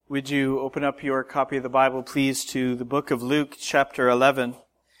Would you open up your copy of the Bible, please, to the book of Luke, chapter 11.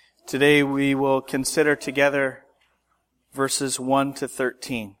 Today we will consider together verses 1 to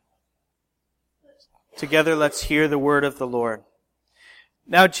 13. Together let's hear the word of the Lord.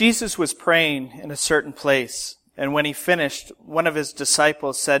 Now Jesus was praying in a certain place, and when he finished, one of his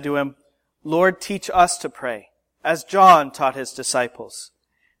disciples said to him, "Lord, teach us to pray, as John taught his disciples."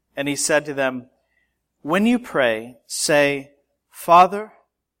 And he said to them, "When you pray, say, 'Father,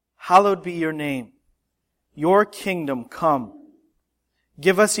 hallowed be your name. Your kingdom come.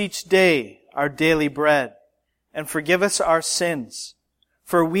 Give us each day our daily bread, and forgive us our sins,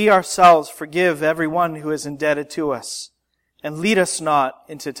 for we ourselves forgive everyone who is indebted to us. And lead us not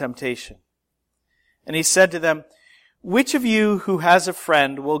into temptation.' And he said to them, 'Which of you who has a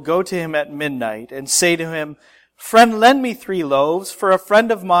friend will go to him at midnight and say to him, "Friend, lend me 3 loaves, for a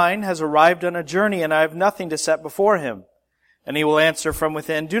friend of mine has arrived on a journey and I have nothing to set before him"? And he will answer from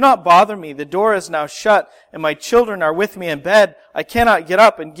within, "Do not bother me. The door is now shut, and my children are with me in bed. I cannot get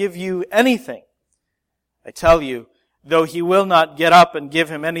up and give you anything." I tell you, though he will not get up and give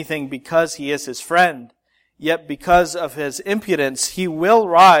him anything because he is his friend, yet because of his impudence he will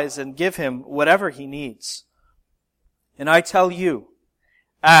rise and give him whatever he needs. And I tell you,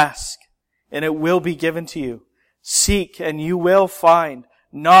 ask, and it will be given to you. Seek, and you will find.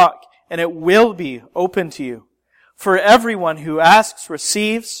 Knock, and it will be open to you. For everyone who asks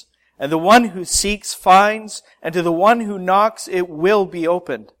receives, and the one who seeks finds, and to the one who knocks it will be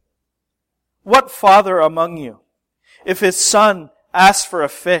opened. What father among you, if his son asks for a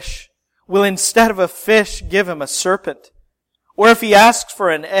fish, will instead of a fish give him a serpent? Or if he asks for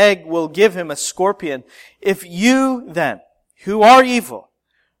an egg, will give him a scorpion? If you then, who are evil,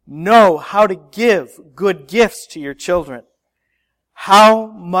 know how to give good gifts to your children, how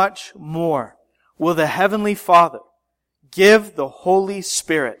much more will the Heavenly Father give the Holy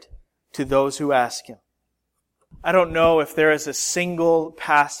Spirit to those who ask Him? I don't know if there is a single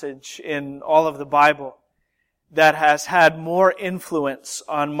passage in all of the Bible that has had more influence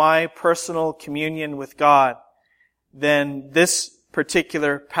on my personal communion with God than this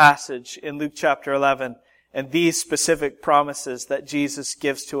particular passage in Luke chapter 11 and these specific promises that Jesus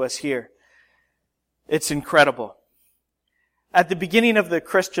gives to us here. It's incredible. At the beginning of the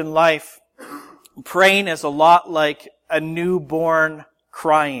Christian life, praying is a lot like a newborn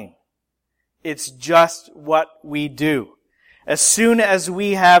crying. It's just what we do. As soon as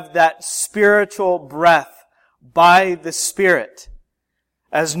we have that spiritual breath by the Spirit,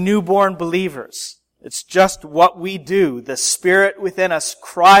 as newborn believers, it's just what we do. The Spirit within us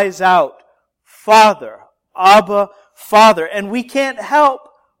cries out, "Father, Abba, Father," and we can't help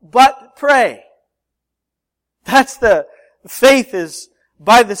but pray. That's the faith is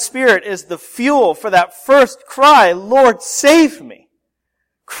by the Spirit is the fuel for that first cry, "Lord, save me.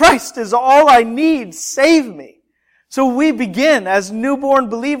 Christ is all I need. Save me." So we begin as newborn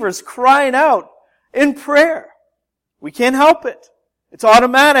believers crying out in prayer. We can't help it. It's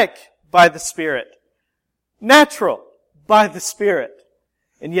automatic by the Spirit. Natural by the Spirit.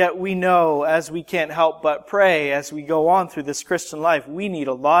 And yet we know as we can't help but pray as we go on through this Christian life, we need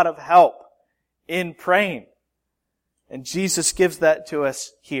a lot of help in praying. And Jesus gives that to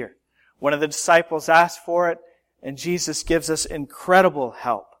us here. One of the disciples asked for it, and Jesus gives us incredible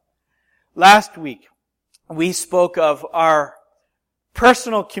help. Last week, we spoke of our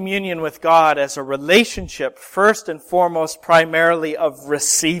personal communion with God as a relationship, first and foremost, primarily of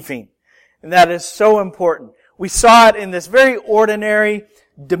receiving. And that is so important. We saw it in this very ordinary,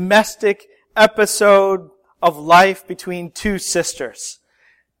 domestic episode of life between 2 sisters.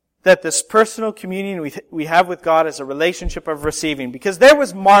 That this personal communion we have with God is a relationship of receiving. Because there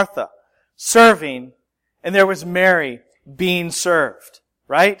was Martha serving, and there was Mary being served.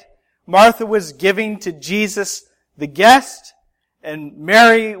 Right? Martha was giving to Jesus the guest, and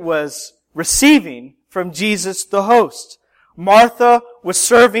Mary was receiving from Jesus the host. Martha was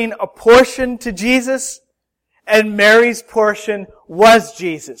serving a portion to Jesus, and Mary's portion was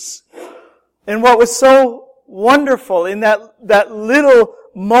Jesus. And what was so wonderful in that little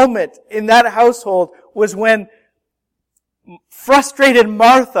moment in that household was when frustrated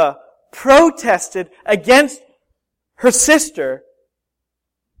Martha protested against her sister,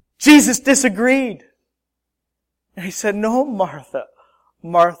 Jesus disagreed. And he said, "No, Martha,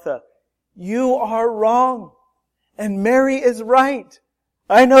 Martha, you are wrong. And Mary is right.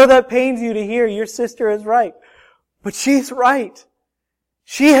 I know that pains you to hear your sister is right. But she's right.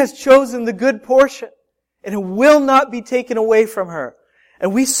 She has chosen the good portion. And it will not be taken away from her."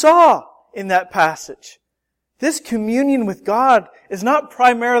 And we saw in that passage, this communion with God is not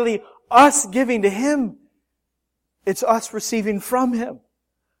primarily us giving to Him. It's us receiving from Him.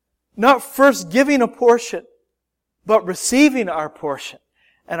 Not first giving a portion, but receiving our portion.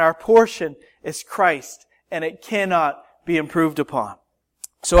 And our portion is Christ, and it cannot be improved upon.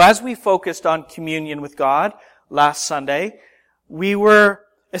 So as we focused on communion with God last Sunday, we were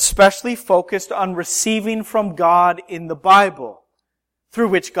especially focused on receiving from God in the Bible, through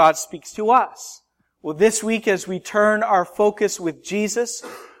which God speaks to us. Well, this week as we turn our focus with Jesus,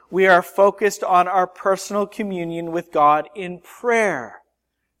 we are focused on our personal communion with God in prayer,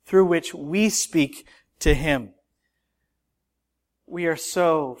 through which we speak to Him. We are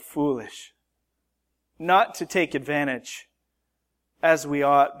so foolish not to take advantage as we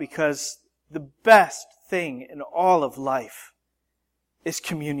ought, because the best thing in all of life is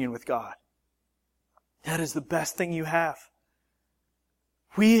communion with God. That is the best thing you have.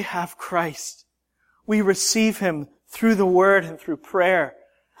 We have Christ. We receive Him through the Word and through prayer.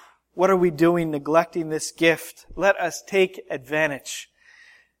 What are we doing neglecting this gift? Let us take advantage.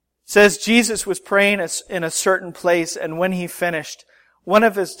 It says Jesus was praying in a certain place, and when He finished, one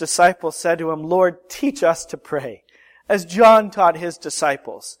of His disciples said to Him, "Lord, teach us to pray, as John taught his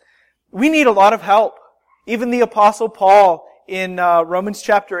disciples." We need a lot of help. Even the Apostle Paul in Romans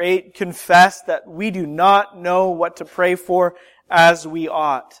chapter 8 confessed that we do not know what to pray for as we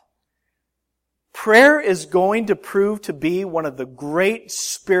ought. Prayer is going to prove to be one of the great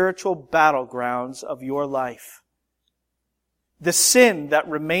spiritual battlegrounds of your life. The sin that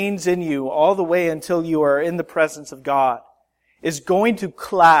remains in you all the way until you are in the presence of God is going to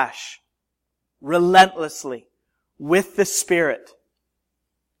clash relentlessly with the Spirit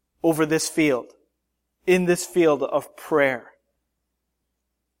over this field, in this field of prayer.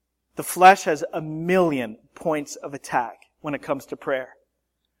 The flesh has a million points of attack when it comes to prayer.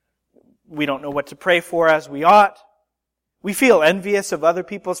 We don't know what to pray for as we ought. We feel envious of other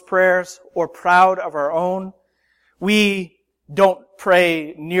people's prayers or proud of our own. We don't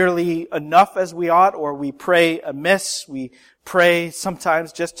pray nearly enough as we ought, or we pray amiss. We pray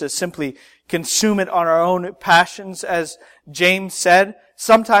sometimes just to simply consume it on our own passions, as James said.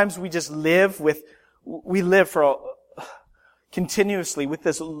 Sometimes we just live continuously with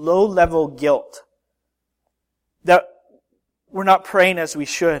this low-level guilt that we're not praying as we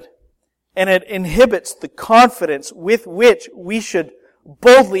should. And it inhibits the confidence with which we should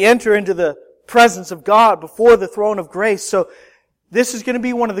boldly enter into the presence of God before the throne of grace. So this is going to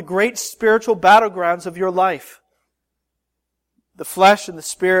be one of the great spiritual battlegrounds of your life. The flesh and the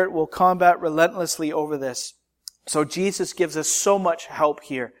Spirit will combat relentlessly over this. So Jesus gives us so much help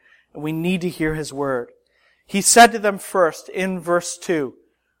here, and we need to hear His word. He said to them first in verse 2,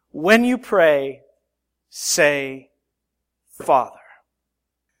 "When you pray, say, Father."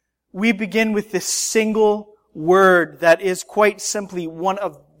 We begin with this single word that is quite simply one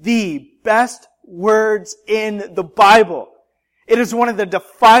of the best words in the Bible. It is one of the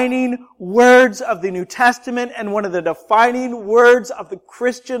defining words of the New Testament and one of the defining words of the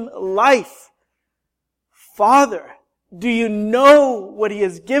Christian life. Father, do you know what He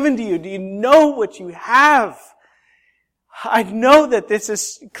has given to you? Do you know what you have? I know that this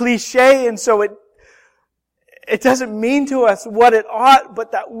is cliche, and so it doesn't mean to us what it ought,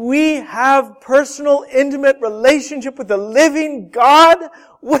 but that we have personal, intimate relationship with the living God.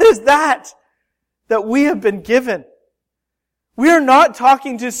 What is that we have been given? We are not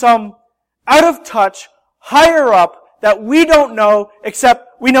talking to some out of touch, higher up that we don't know,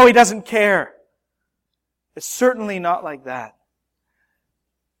 except we know He doesn't care. It's certainly not like that.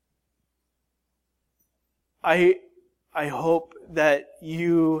 I hope that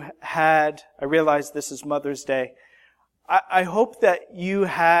you had, I realize this is Mother's Day, I hope that you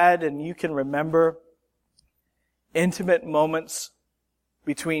had and you can remember intimate moments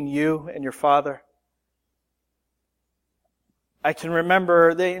between you and your father. I can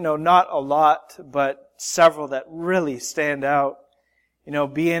remember, not a lot, but several that really stand out.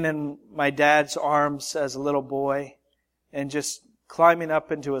 Being in my dad's arms as a little boy and just climbing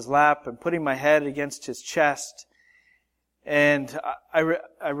up into his lap and putting my head against his chest. And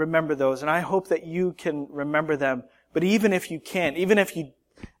I remember those, and I hope that you can remember them. But even if you can't, even if you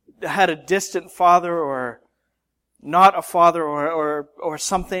had a distant father or not a father or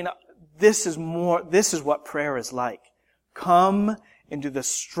something, this is what prayer is like. Come into the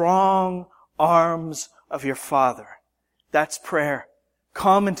strong arms of your Father. That's prayer.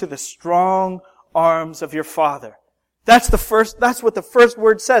 Come into the strong arms of your Father. That's what the first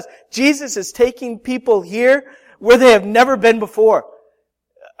word says. Jesus is taking people here where they have never been before.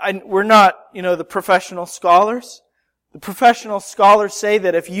 We're not, the professional scholars. The professional scholars say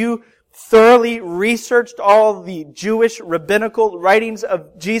that if you thoroughly researched all the Jewish rabbinical writings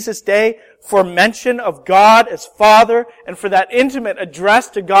of Jesus' day for mention of God as Father and for that intimate address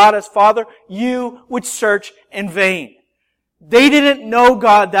to God as Father, you would search in vain. They didn't know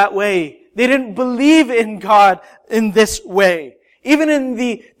God that way. They didn't believe in God in this way. Even in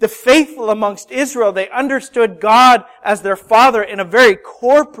the faithful amongst Israel, they understood God as their Father in a very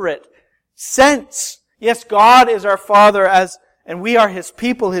corporate sense. Yes, God is our Father and we are His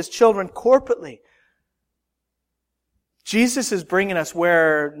people, His children, corporately. Jesus is bringing us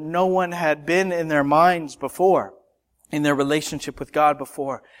where no one had been in their minds before, in their relationship with God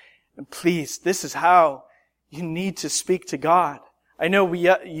before. And please, this is how you need to speak to God. I know we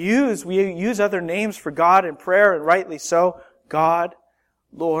use other names for God in prayer, and rightly so. God,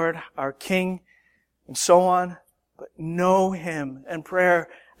 Lord, our King, and so on. But know Him in prayer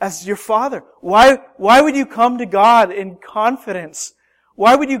as your Father. Why would you come to God in confidence?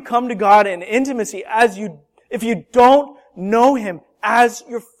 Why would you come to God in intimacy if you don't know Him as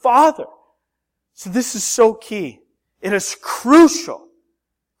your Father? So this is so key. It is crucial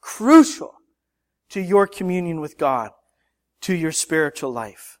to your communion with God, to your spiritual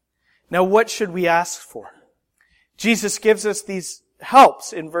life. Now, what should we ask for? Jesus gives us these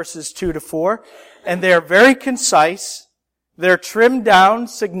helps in verses 2 to 4, and they are very concise. They're trimmed down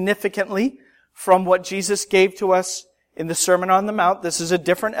significantly from what Jesus gave to us in the Sermon on the Mount. This is a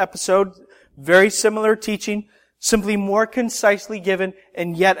different episode, very similar teaching, simply more concisely given,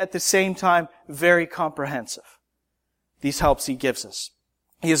 and yet at the same time, very comprehensive. These helps He gives us.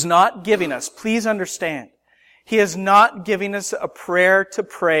 He is not giving us, please understand, He is not giving us a prayer to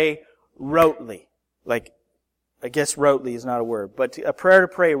pray rotely. Like, I guess rotely is not a word, but a prayer to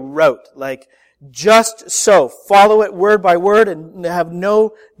pray rote, like just so. Follow it word by word and have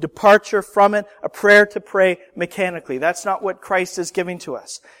no departure from it. A prayer to pray mechanically. That's not what Christ is giving to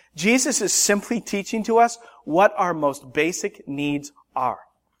us. Jesus is simply teaching to us what our most basic needs are.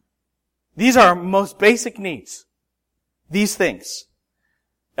 These are our most basic needs. These things.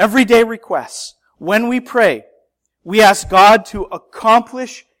 Everyday requests. When we pray, we ask God to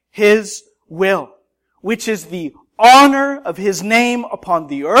accomplish His will, which is the honor of His name upon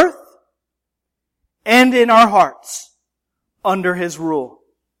the earth and in our hearts under His rule.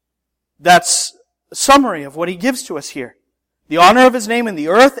 That's a summary of what He gives to us here. The honor of His name in the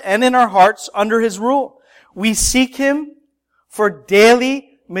earth and in our hearts under His rule. We seek Him for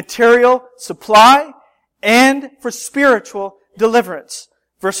daily material supply and for spiritual deliverance.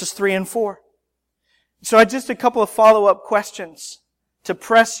 Verses 3 and 4. So just a couple of follow-up questions to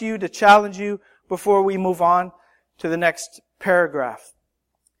press you, to challenge you before we move on to the next paragraph.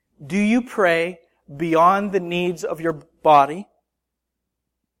 Do you pray beyond the needs of your body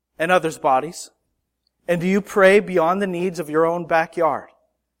and others' bodies? And do you pray beyond the needs of your own backyard?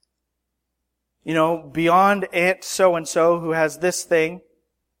 You know, beyond Aunt so-and-so who has this thing,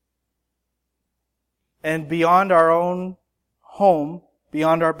 and beyond our own home,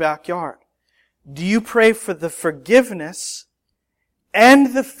 beyond our backyard. Do you pray for the forgiveness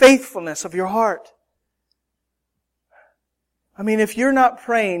and the faithfulness of your heart? I mean, if you're not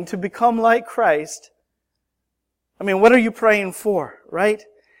praying to become like Christ, I mean, what are you praying for, right?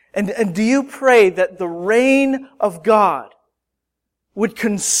 And do you pray that the reign of God would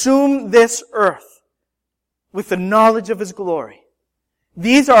consume this earth with the knowledge of His glory?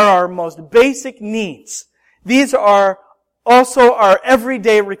 These are our most basic needs. These are also our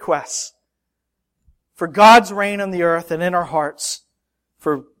everyday requests for God's reign on the earth and in our hearts,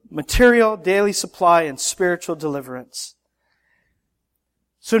 for material, daily supply, and spiritual deliverance.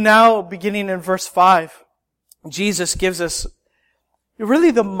 So now, beginning in verse 5, Jesus gives us really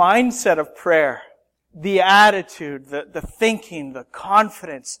the mindset of prayer, the attitude, the thinking, the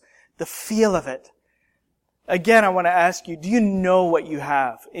confidence, the feel of it. Again, I want to ask you, do you know what you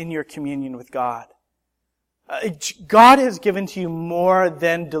have in your communion with God? God has given to you more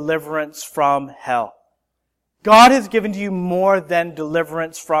than deliverance from hell. God has given to you more than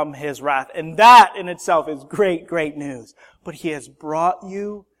deliverance from His wrath. And that in itself is great, great news. But He has brought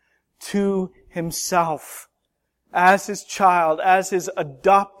you to Himself as His child, as His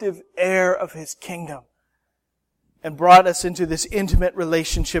adoptive heir of His kingdom, and brought us into this intimate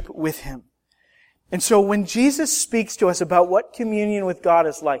relationship with Him. And so when Jesus speaks to us about what communion with God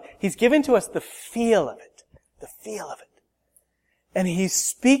is like, He's given to us the feel of it. The feel of it. And He's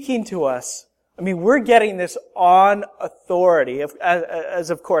speaking to us. I mean, we're getting this on authority, as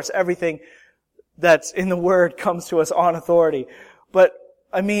of course everything that's in the Word comes to us on authority. But,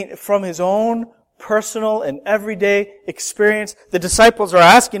 I mean, from His own personal and everyday experience, the disciples are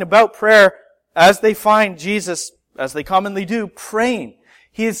asking about prayer as they find Jesus, as they commonly do, praying.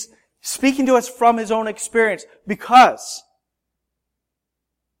 He is Speaking to us from His own experience, because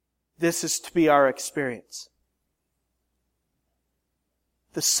this is to be our experience.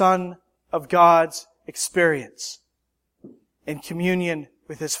 The Son of God's experience in communion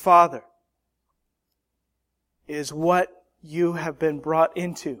with His Father is what you have been brought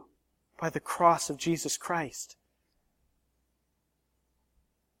into by the cross of Jesus Christ.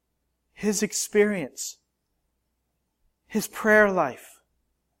 His experience, His prayer life,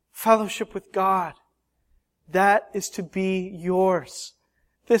 fellowship with God, that is to be yours.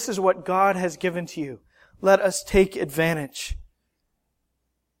 This is what God has given to you. Let us take advantage.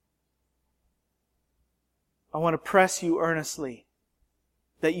 I want to press you earnestly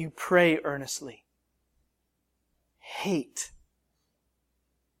that you pray earnestly. Hate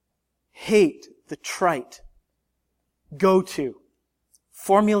the trite, go-to,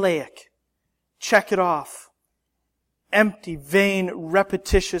 formulaic, check it off, empty, vain,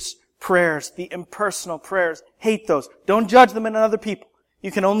 repetitious prayers, the impersonal prayers. Hate those. Don't judge them in other people.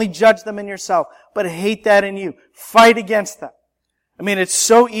 You can only judge them in yourself, but hate that in you. Fight against them. I mean, it's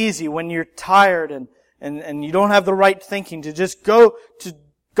so easy when you're tired and you don't have the right thinking to just go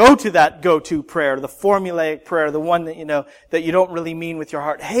to that go-to prayer, the formulaic prayer, the one that you don't really mean with your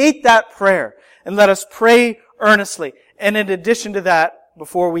heart. Hate that prayer and let us pray earnestly. And in addition to that,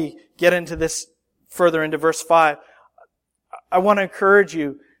 before we get into this further into verse 5, I want to encourage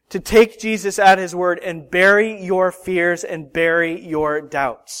you to take Jesus at His word and bury your fears and bury your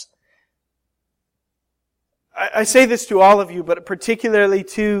doubts. I say this to all of you, but particularly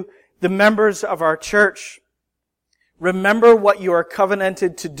to the members of our church. Remember what you are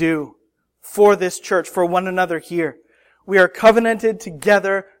covenanted to do for this church, for one another here. We are covenanted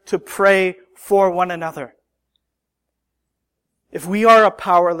together to pray for one another. If we are a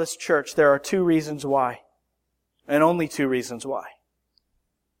powerless church, there are two reasons why. And only two reasons why.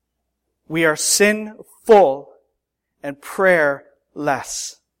 We are sinful and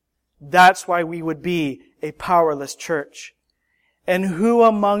prayerless. That's why we would be a powerless church. And who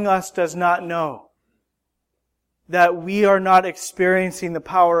among us does not know that we are not experiencing the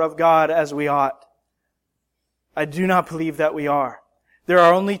power of God as we ought? I do not believe that we are. There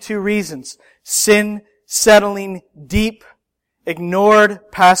are only two reasons. Sin settling deep,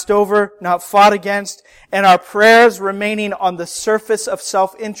 ignored, passed over, not fought against, and our prayers remaining on the surface of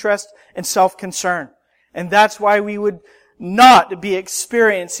self-interest and self-concern. And that's why we would not be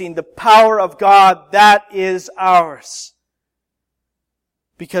experiencing the power of God that is ours.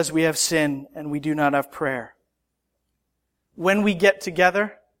 Because we have sin and we do not have prayer. When we get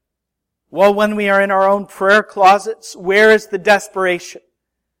together, when we are in our own prayer closets, where is the desperation?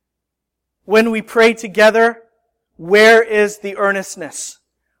 When we pray together, where is the earnestness?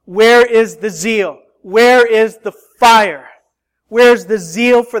 Where is the zeal? Where is the fire? Where is the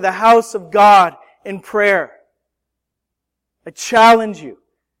zeal for the house of God in prayer? I challenge you,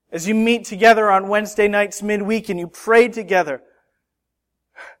 as you meet together on Wednesday nights midweek and you pray together,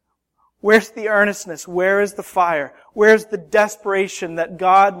 where's the earnestness? Where is the fire? Where's the desperation that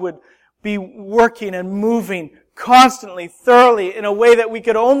God would be working and moving constantly, thoroughly, in a way that we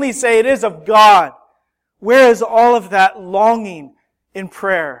could only say it is of God? Where is all of that longing in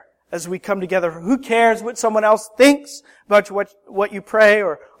prayer as we come together? Who cares what someone else thinks about what you pray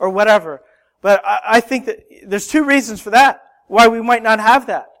or whatever? But I think that there's two reasons for that, why we might not have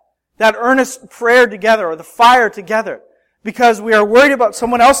that earnest prayer together or the fire together. Because we are worried about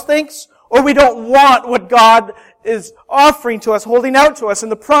someone else thinks, or we don't want what God is offering to us, holding out to us in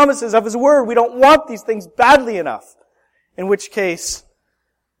the promises of His Word. We don't want these things badly enough. In which case,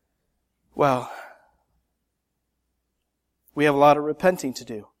 we have a lot of repenting to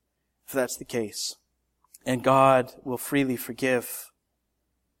do, if that's the case. And God will freely forgive.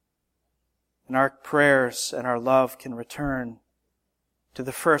 And our prayers and our love can return to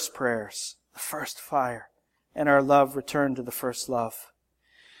the first prayers, the first fire, and our love return to the first love.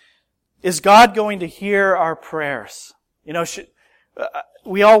 Is God going to hear our prayers?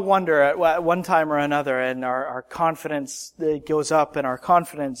 We all wonder at one time or another, and our confidence goes up and our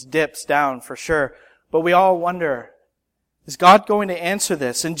confidence dips down for sure. But we all wonder, is God going to answer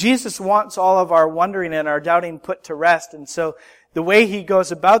this? And Jesus wants all of our wondering and our doubting put to rest. And so the way He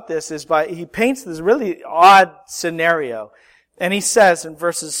goes about this is He paints this really odd scenario. And He says in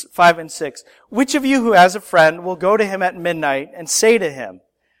verses 5 and 6, "Which of you who has a friend will go to him at midnight and say to him,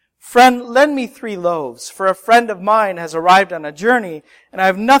 'Friend, lend me 3 loaves, for a friend of mine has arrived on a journey, and I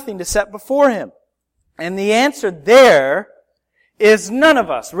have nothing to set before him?' And the answer there is none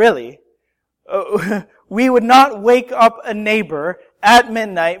of us, really. We would not wake up a neighbor at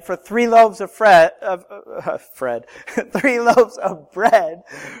midnight for 3 loaves of 3 loaves of bread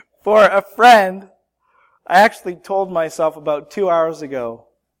for a friend, I actually told myself about 2 hours ago,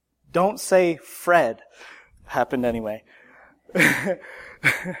 don't say Fred. Happened anyway.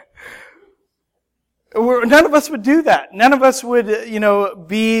 None of us would do that. None of us would,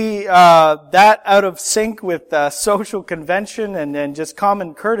 be that out of sync with social convention and just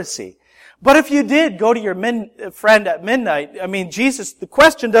common courtesy. But if you did go to your friend at midnight, Jesus, the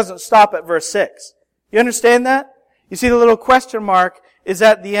question doesn't stop at verse 6. You understand that? You see the little question mark is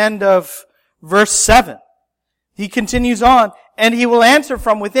at the end of verse 7. He continues on, and he will answer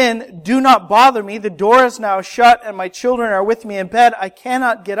from within, do not bother me, the door is now shut, and my children are with me in bed. I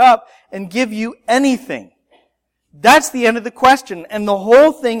cannot get up and give you anything. That's the end of the question, and the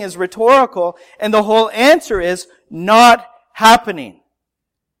whole thing is rhetorical, and the whole answer is not happening.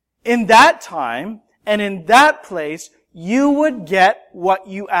 In that time, and in that place, you would get what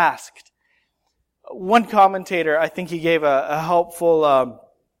you asked. One commentator, I think he gave a helpful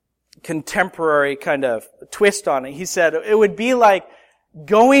contemporary kind of twist on it. He said it would be like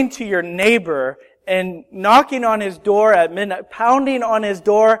going to your neighbor and knocking on his door at midnight, pounding on his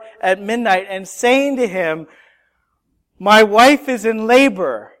door at midnight and saying to him, my wife is in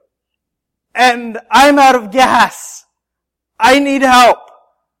labor and I'm out of gas. I need help.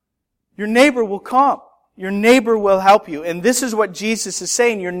 Your neighbor will come. Your neighbor will help you. And this is what Jesus is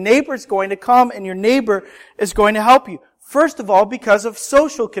saying. Your neighbor is going to come and your neighbor is going to help you. First of all, because of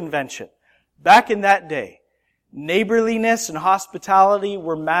social convention. Back in that day, neighborliness and hospitality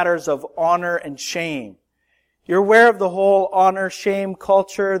were matters of honor and shame. You're aware of the whole honor-shame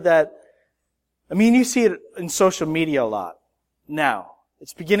culture that, you see it in social media a lot now.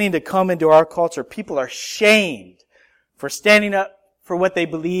 It's beginning to come into our culture. People are shamed for standing up for what they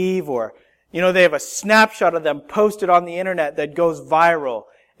believe, or, they have a snapshot of them posted on the internet that goes viral,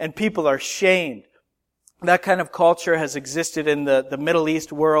 and people are shamed. That kind of culture has existed in the Middle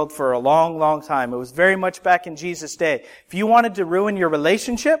East world for a long, long time. It was very much back in Jesus' day. If you wanted to ruin your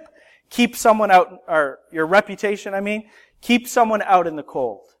relationship, keep someone out, or your reputation, keep someone out in the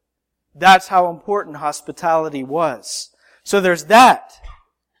cold. That's how important hospitality was. So there's that.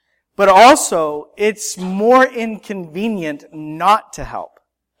 But also, it's more inconvenient not to help.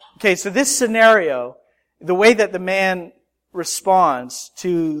 Okay, so this scenario, the way that the man responds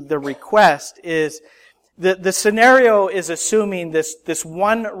to the request is, the scenario is assuming this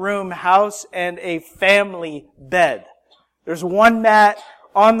one-room house and a family bed. There's one mat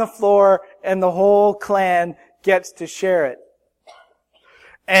on the floor and the whole clan gets to share it.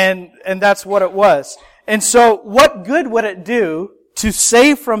 And that's what it was. And so what good would it do to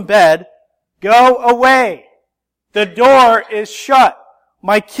say from bed, go away. The door is shut.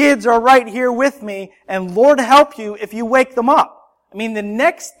 My kids are right here with me, and Lord help you if you wake them up. The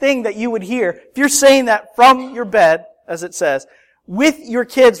next thing that you would hear, if you're saying that from your bed, as it says, with your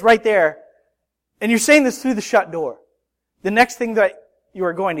kids right there, and you're saying this through the shut door, the next thing that you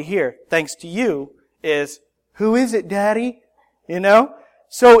are going to hear, thanks to you, is, who is it, Daddy?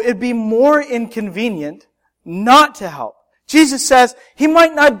 So it'd be more inconvenient not to help. Jesus says he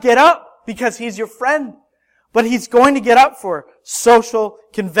might not get up because he's your friend, but he's going to get up for social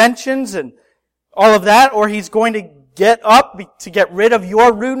conventions and all of that, or he's going to get up to get rid of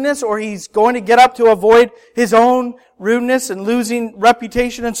your rudeness, or he's going to get up to avoid his own rudeness and losing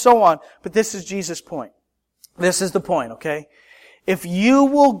reputation and so on. But this is Jesus' point. This is the point, okay? If you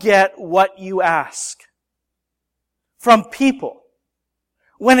will get what you ask from people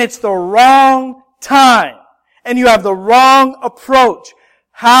when it's the wrong time and you have the wrong approach,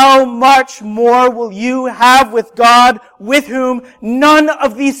 how much more will you have with God, with whom none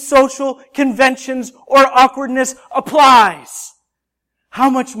of these social conventions or awkwardness applies?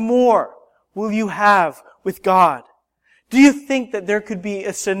 How much more will you have with God? Do you think that there could be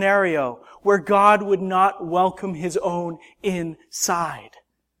a scenario where God would not welcome His own inside?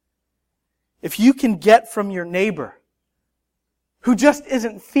 If you can get from your neighbor, who just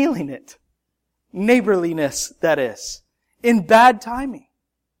isn't feeling it, neighborliness, that is, in bad timing,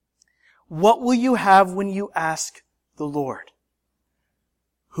 what will you have when you ask the Lord,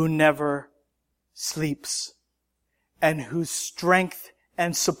 who never sleeps, and whose strength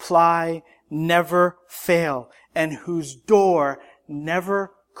and supply never fail, and whose door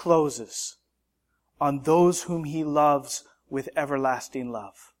never closes on those whom He loves with everlasting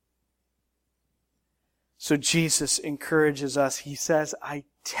love? So Jesus encourages us. He says, I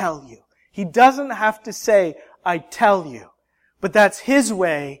tell you. He doesn't have to say, I tell you. But that's His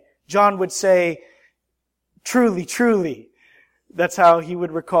way. John would say, truly, truly. That's how he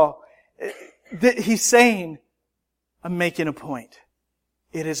would recall. He's saying, I'm making a point.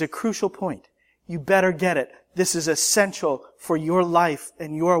 It is a crucial point. you better get it. This is essential for your life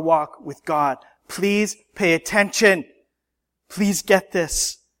and your walk with God. Please pay attention. Please get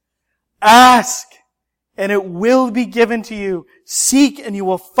this. Ask, and it will be given to you. Seek, and you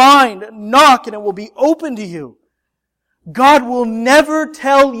will find. Knock, and it will be open to you. God will never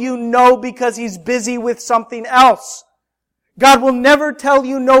tell you no because He's busy with something else. God will never tell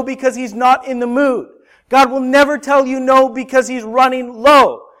you no because He's not in the mood. God will never tell you no because He's running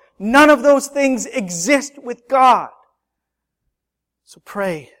low. None of those things exist with God. So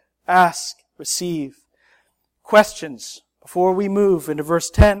pray, ask, receive. Questions before we move into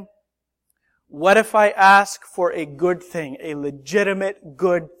verse 10. What if I ask for a good thing, a legitimate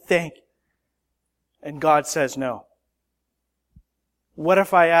good thing, and God says no? What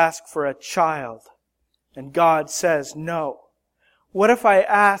if I ask for a child and God says no? What if I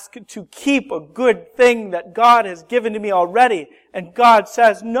ask to keep a good thing that God has given to me already and God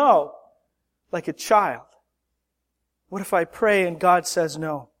says no, like a child? What if I pray and God says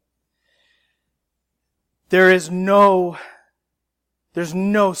no? There's no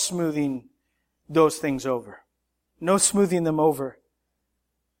smoothing those things over. No smoothing them over.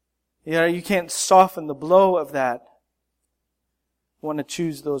 You can't soften the blow of that. I want to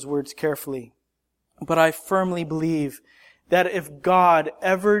choose those words carefully. But I firmly believe that if God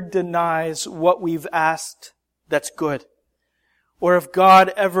ever denies what we've asked, that's good. Or if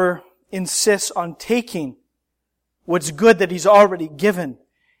God ever insists on taking what's good that He's already given,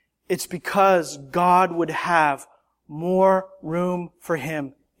 it's because God would have more room for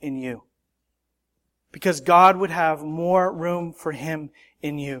Him in you. Because God would have more room for Him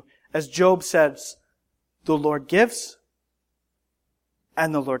in you. As Job says, the Lord gives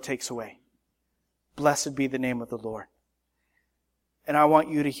and the Lord takes away. Blessed be the name of the Lord. And I want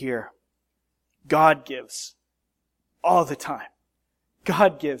you to hear, God gives all the time.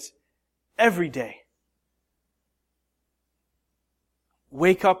 God gives every day.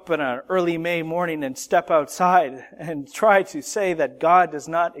 Wake up on an early May morning and step outside and try to say that God does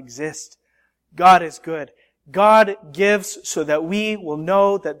not exist. God is good. God gives so that we will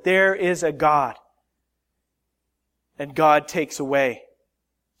know that there is a God. And God takes away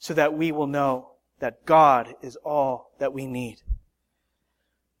so that we will know that God is all that we need.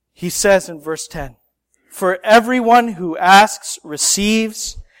 He says in verse 10, "For everyone who asks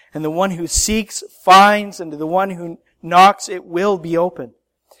receives, and the one who seeks finds, and to the one who knocks it will be open."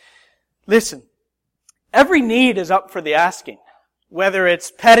 Listen, every need is up for the asking. Whether it's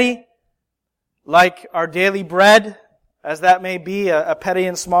petty, like our daily bread, as that may be a petty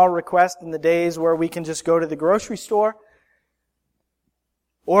and small request in the days where we can just go to the grocery store,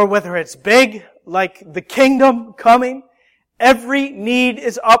 or whether it's big, like the kingdom coming, every need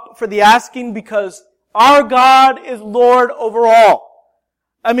is up for the asking because our God is Lord over all.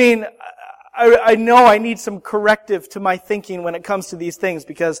 I mean, I know I need some corrective to my thinking when it comes to these things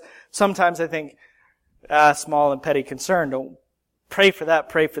because sometimes I think, small and petty concern, don't pray for that,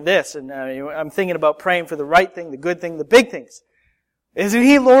 pray for this. And I'm thinking about praying for the right thing, the good thing, the big things. Isn't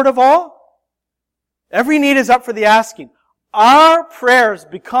He Lord of all? Every need is up for the asking. Our prayers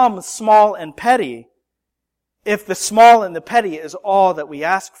become small and petty if the small and the petty is all that we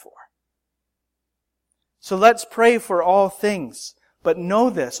ask for. So let's pray for all things. But know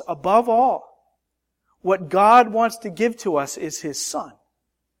this, above all, what God wants to give to us is His Son.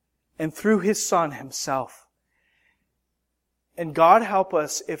 And through His Son Himself. And God help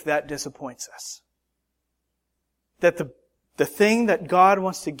us if that disappoints us. That the thing that God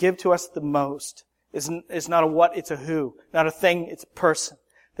wants to give to us the most is not a what, it's a who. Not a thing, it's a person.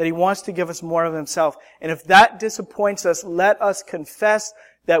 That He wants to give us more of Himself. And if that disappoints us, let us confess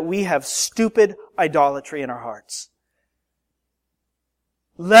that we have stupid idolatry in our hearts.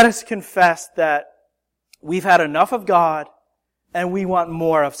 Let us confess that we've had enough of God and we want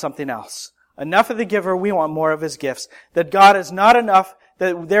more of something else. Enough of the giver, we want more of His gifts. That God is not enough,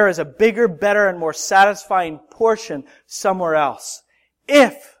 that there is a bigger, better, and more satisfying portion somewhere else.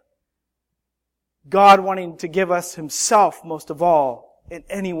 If God wanting to give us Himself most of all in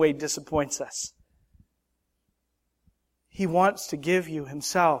any way disappoints us. He wants to give you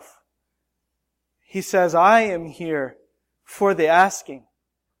Himself. He says, I am here for the asking.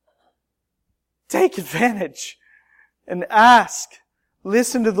 Take advantage and ask.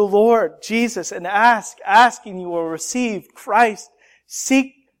 Listen to the Lord Jesus and ask. Asking you will receive Christ.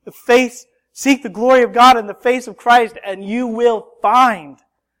 Seek the glory of God in the face of Christ and you will find.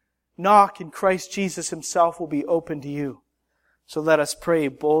 Knock and Christ Jesus Himself will be open to you. So let us pray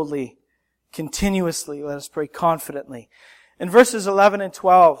boldly, continuously. Let us pray confidently. In verses 11 and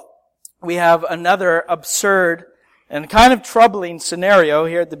 12, we have another absurd and kind of troubling scenario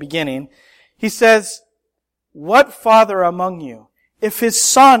here at the beginning. He says, what father among you, if his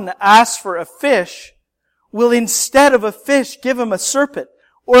son asks for a fish, will instead of a fish give him a serpent?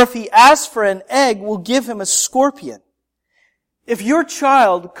 Or if he asks for an egg, will give him a scorpion? If your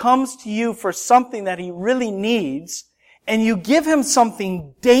child comes to you for something that he really needs, and you give him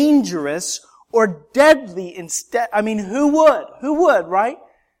something dangerous or deadly instead, who would? Who would, right?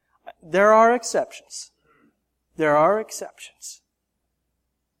 There are exceptions. There are exceptions.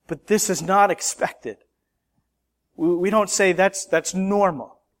 But this is not expected. We don't say that's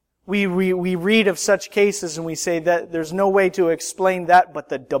normal. We read of such cases and we say that there's no way to explain that but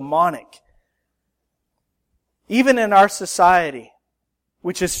the demonic. Even in our society,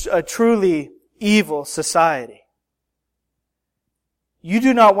 which is a truly evil society, you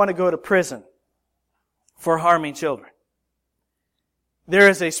do not want to go to prison for harming children. There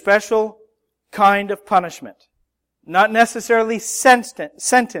is a special kind of punishment, not necessarily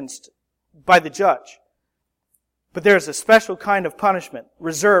sentenced by the judge, but there is a special kind of punishment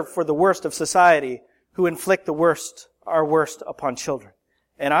reserved for the worst of society who inflict our worst upon children.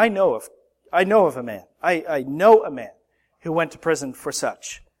 And I know of a man. I know a man who went to prison for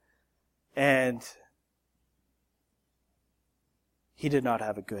such. And he did not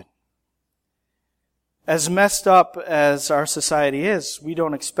have it good. As messed up as our society is, we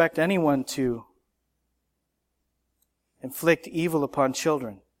don't expect anyone to inflict evil upon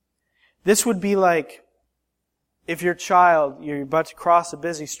children. This would be like if you're about to cross a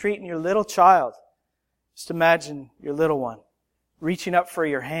busy street and your little child, just imagine your little one reaching up for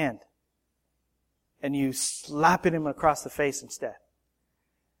your hand and you slapping him across the face instead.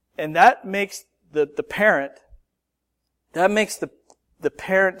 And that makes the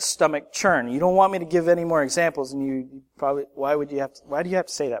parent's stomach churn. You don't want me to give any more examples, and you probably, why do you have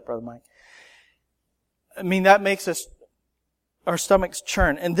to say that, Brother Mike? That makes our stomachs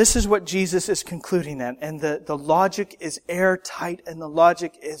churn. And this is what Jesus is concluding then. And the logic is airtight and the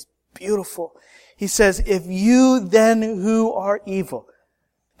logic is beautiful. He says, if you then who are evil,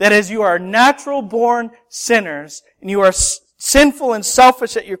 that is, you are natural born sinners, and you are sinful and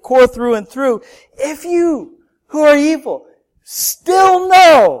selfish at your core through and through, if you who are evil still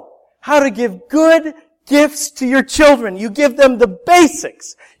know how to give good gifts to your children, you give them the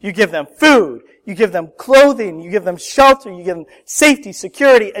basics. You give them food. You give them clothing. You give them shelter. You give them safety,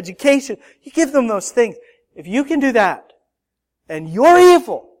 security, education. You give them those things. If you can do that, and you're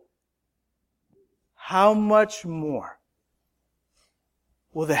evil, how much more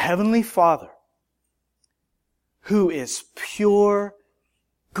will the Heavenly Father, who is pure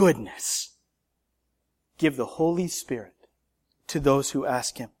goodness, give the Holy Spirit to those who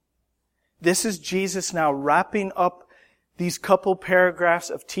ask Him? This is Jesus now wrapping up these couple paragraphs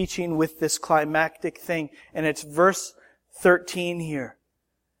of teaching with this climactic thing. And it's verse 13 here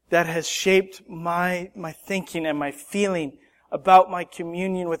that has shaped my thinking and my feeling about my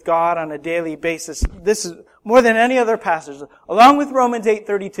communion with God on a daily basis. This is more than any other passage, along with Romans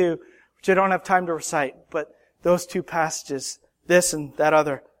 8:32, which I don't have time to recite, but those two passages, this and that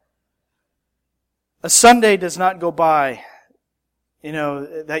other. A Sunday does not go by,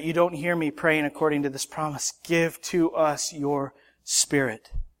 that you don't hear me praying according to this promise. Give to us your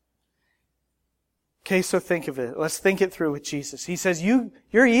Spirit. Okay, so think of it. Let's think it through with Jesus. He says,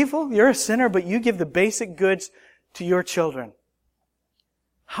 you're evil, you're a sinner, but you give the basic goods to your children.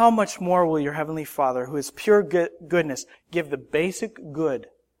 How much more will your Heavenly Father, who is pure goodness, give the basic good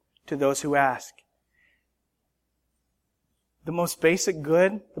to those who ask? The most basic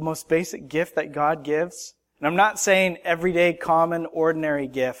good, the most basic gift that God gives, and I'm not saying everyday, common, ordinary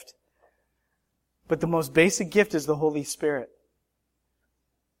gift, but the most basic gift is the Holy Spirit.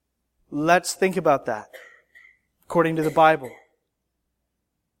 Let's think about that. According to the Bible,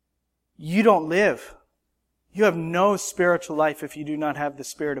 you don't live. You have no spiritual life if you do not have the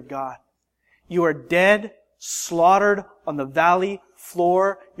Spirit of God. You are dead, slaughtered on the valley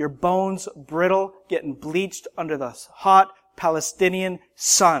floor, your bones brittle, getting bleached under the hot Palestinian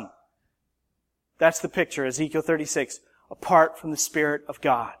sun. That's the picture, Ezekiel 36, apart from the Spirit of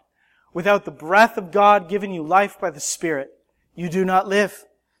God. Without the breath of God giving you life by the Spirit, you do not live.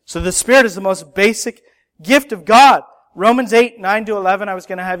 So the Spirit is the most basic gift of God. Romans 8, 9-11, I was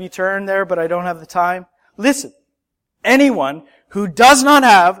going to have you turn there, but I don't have the time. Listen, anyone who does not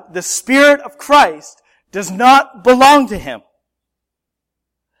have the Spirit of Christ does not belong to Him.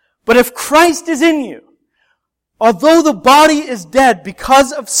 But if Christ is in you, although the body is dead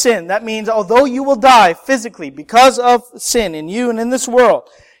because of sin, that means although you will die physically because of sin in you and in this world,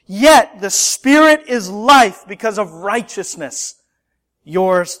 yet the Spirit is life because of righteousness,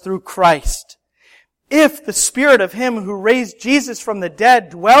 yours through Christ. If the Spirit of Him who raised Jesus from the dead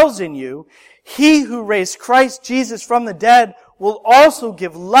dwells in you, He who raised Christ Jesus from the dead will also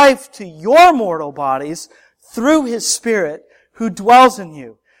give life to your mortal bodies through His Spirit who dwells in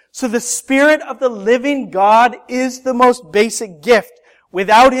you. So the Spirit of the living God is the most basic gift.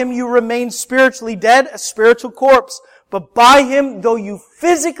 Without Him you remain spiritually dead, a spiritual corpse. But by Him, though you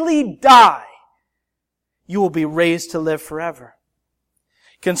physically die, you will be raised to live forever.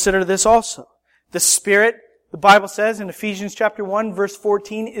 Consider this also. The Spirit, the Bible says in Ephesians chapter 1, verse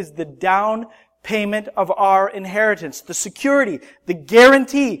 14, is the down payment of our inheritance. The security, the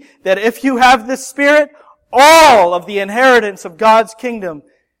guarantee that if you have the Spirit, all of the inheritance of God's kingdom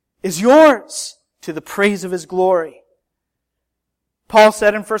is yours to the praise of His glory. Paul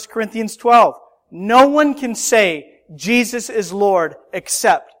said in 1 Corinthians 12, no one can say Jesus is Lord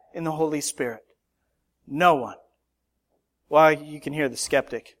except in the Holy Spirit. No one. Well, you can hear the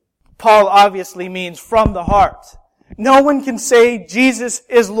skeptic. Paul obviously means from the heart. No one can say Jesus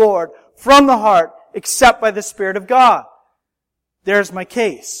is Lord from the heart except by the Spirit of God. There's my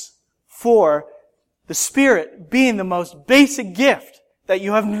case for the Spirit being the most basic gift, that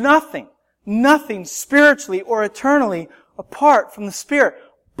you have nothing spiritually or eternally apart from the Spirit.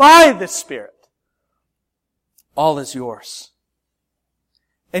 By the Spirit, all is yours.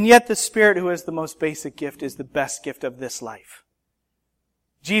 And yet the Spirit, who is the most basic gift, is the best gift of this life.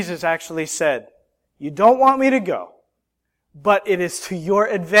 Jesus actually said, you don't want me to go, but it is to your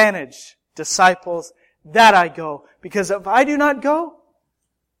advantage, disciples, that I go. Because if I do not go,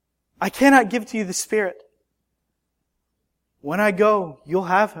 I cannot give to you the Spirit. When I go, you'll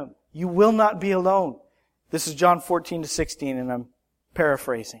have Him. You will not be alone. This is John 14-16, and I'm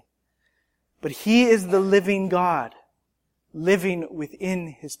paraphrasing. But He is the living God, living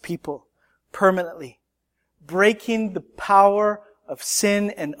within His people permanently, breaking the power of sin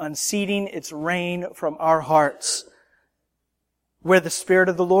and unseating its reign from our hearts. Where the Spirit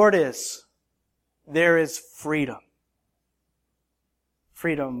of the Lord is, there is freedom.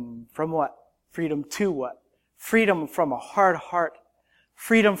 Freedom from what? Freedom to what? Freedom from a hard heart.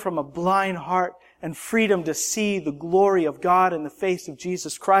 Freedom from a blind heart. And freedom to see the glory of God in the face of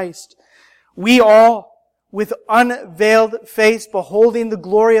Jesus Christ. We all, with unveiled face, beholding the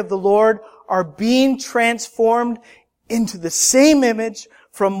glory of the Lord, are being transformed into the same image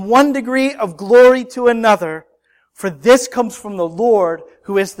from one degree of glory to another. For this comes from the Lord,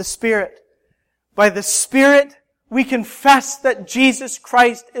 who is the Spirit. By the Spirit, we confess that Jesus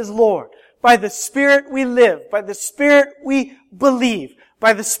Christ is Lord. By the Spirit we live. By the Spirit we believe.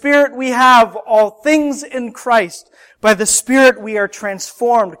 By the Spirit we have all things in Christ. By the Spirit we are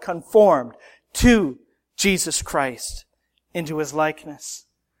transformed, conformed to Jesus Christ, into His likeness.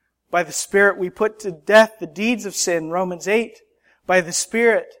 By the Spirit we put to death the deeds of sin, Romans 8. By the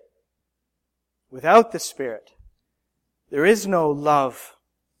Spirit, without the Spirit, there is no love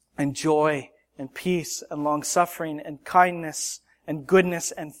and joy and peace and long-suffering and kindness and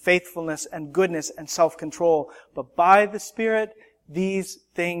goodness and faithfulness and goodness and self-control. But by the Spirit, these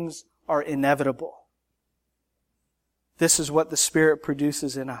things are inevitable. This is what the Spirit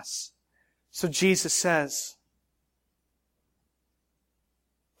produces in us. So Jesus says,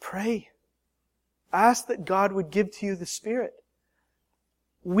 pray. Ask that God would give to you the Spirit.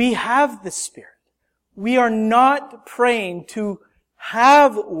 We have the Spirit. We are not praying to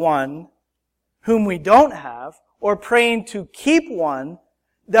have one whom we don't have, or praying to keep one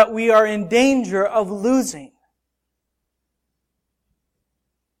that we are in danger of losing.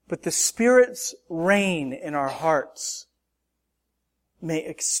 But the Spirit's reign in our hearts may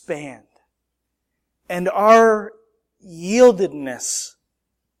expand. And our yieldedness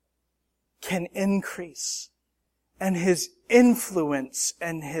can increase. And His influence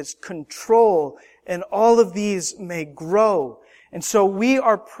and His control and all of these may grow. And so we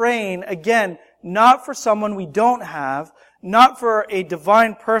are praying, again, not for someone we don't have, not for a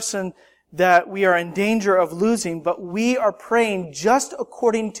divine person that we are in danger of losing, but we are praying just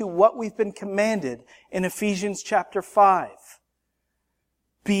according to what we've been commanded in Ephesians chapter 5.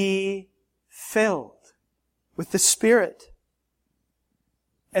 Be filled with the Spirit.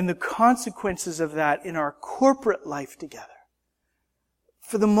 And the consequences of that in our corporate life together.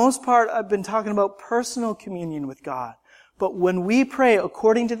 For the most part, I've been talking about personal communion with God. But when we pray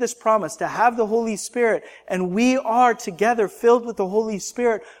according to this promise to have the Holy Spirit, and we are together filled with the Holy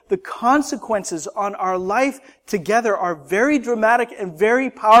Spirit, the consequences on our life together are very dramatic and very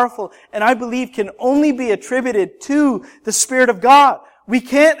powerful, and I believe can only be attributed to the Spirit of God. We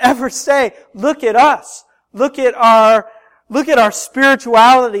can't ever say, look at us, look at our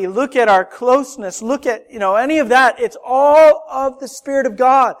spirituality, look at our closeness, look at, any of that. It's all of the Spirit of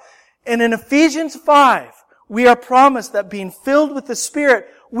God. And in Ephesians 5, we are promised that being filled with the Spirit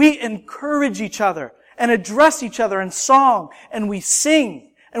we encourage each other and address each other in song, and we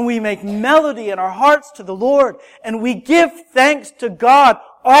sing, and we make melody in our hearts to the Lord, and we give thanks to God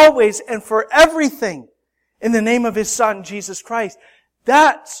always and for everything in the name of His Son, Jesus Christ.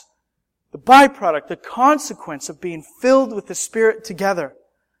 That's the byproduct, the consequence of being filled with the Spirit together.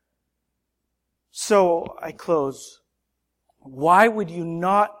 So, I close. Why would you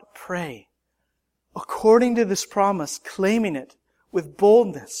not pray according to this promise, claiming it with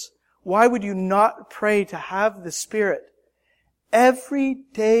boldness? Why would you not pray to have the Spirit every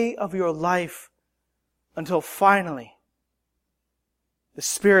day of your life until finally the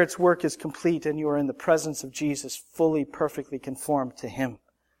Spirit's work is complete and you are in the presence of Jesus, fully, perfectly conformed to Him?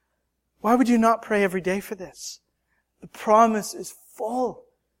 Why would you not pray every day for this? The promise is full.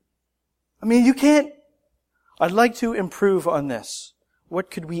 I mean, you can't... I'd like to improve on this.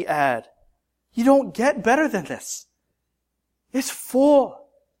 What could we add? You don't get better than this. It's full.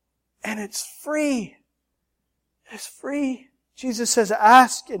 And it's free. It's free. Jesus says,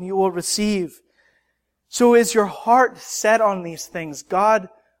 ask and you will receive. So is your heart set on these things? God's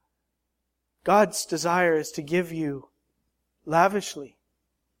desire is to give you lavishly.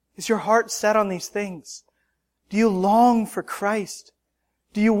 Is your heart set on these things? Do you long for Christ?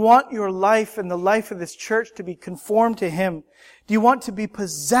 Do you want your life and the life of this church to be conformed to Him? Do you want to be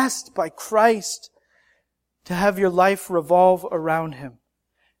possessed by Christ? To have your life revolve around Him?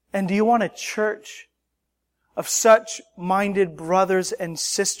 And do you want a church of such minded brothers and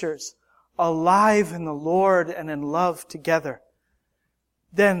sisters alive in the Lord and in love together?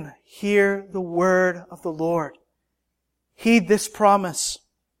 Then hear the word of the Lord. Heed this promise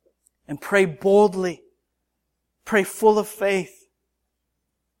and pray boldly. Pray full of faith,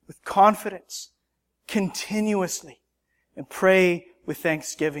 with confidence, continuously, and pray with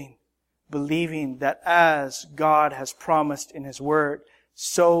thanksgiving, believing that as God has promised in His Word,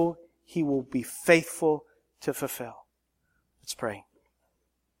 so He will be faithful to fulfill. Let's pray.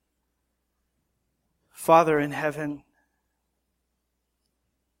 Father in heaven,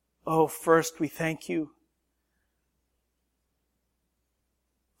 first we thank You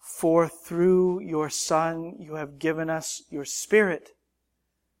for through Your Son You have given us Your Spirit,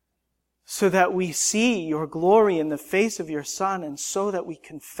 so that we see Your glory in the face of Your Son, and so that we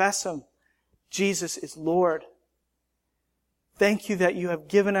confess Him. Jesus is Lord. Thank You that You have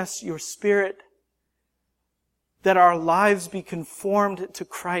given us Your Spirit, that our lives be conformed to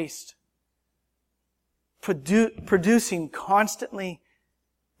Christ, producing constantly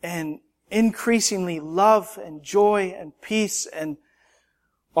and increasingly love and joy and peace and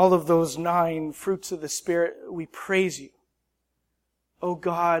all of those 9 fruits of the Spirit. We praise You. Oh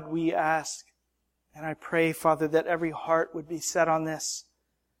God, we ask, and I pray, Father, that every heart would be set on this.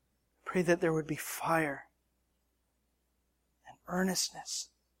 Pray that there would be fire and earnestness.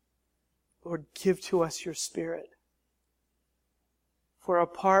 Lord, give to us Your Spirit. For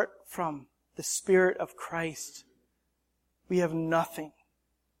apart from the Spirit of Christ, we have nothing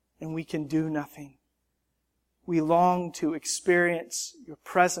and we can do nothing. We long to experience Your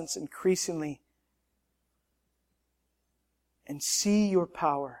presence increasingly and see Your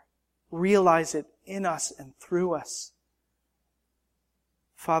power, realize it in us and through us.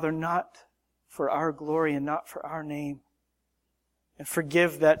 Father, not for our glory and not for our name. And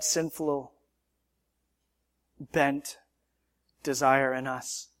forgive that sinful, bent desire in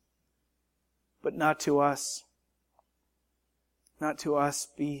us. But not to us. Not to us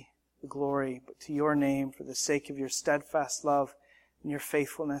be the glory, but to Your name, for the sake of Your steadfast love and Your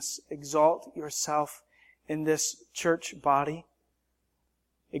faithfulness. Exalt Yourself in this church body.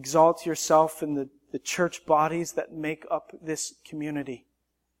 Exalt Yourself in the church bodies that make up this community.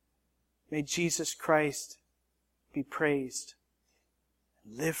 May Jesus Christ be praised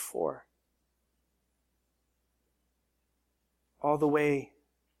and live for all the way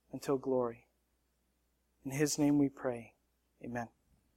until glory. In His name we pray. Amen.